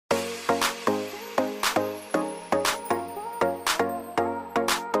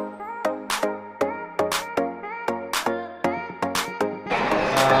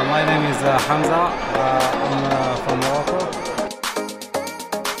name is Hamza. I'm from Morocco.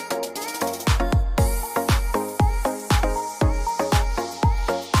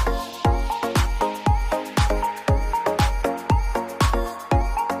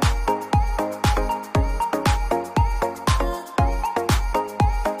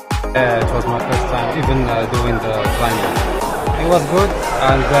 It was my first time even doing the climbing. It was good,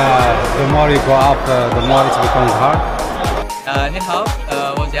 and the more you go up, the more it becomes hard. Ni hao,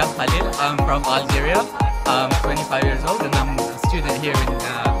 was Morocco and Khalil. I'm from Algeria. I'm 25 years old and I'm a student here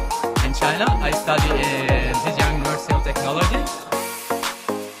in China. I study in Zhejiang University of Technology.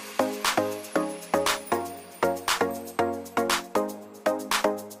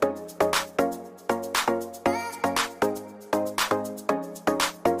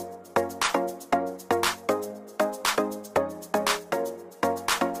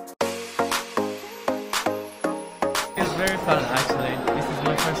 It's very fun actually. This is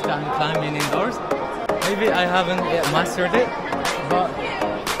my first time climbing indoors. Maybe I haven't yet mastered it, but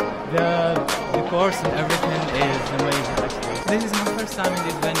the course and everything is amazing actually. This is my first time in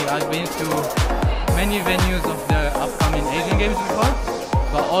this venue. I've been to many venues of the upcoming Asian Games before,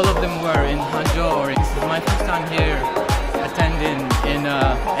 but all of them were in Hangzhou. This is my first time here attending in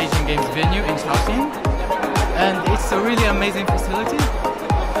Asian Games venue in Shaoxing, and it's a really amazing facility.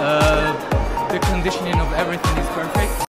 The conditioning of everything is perfect.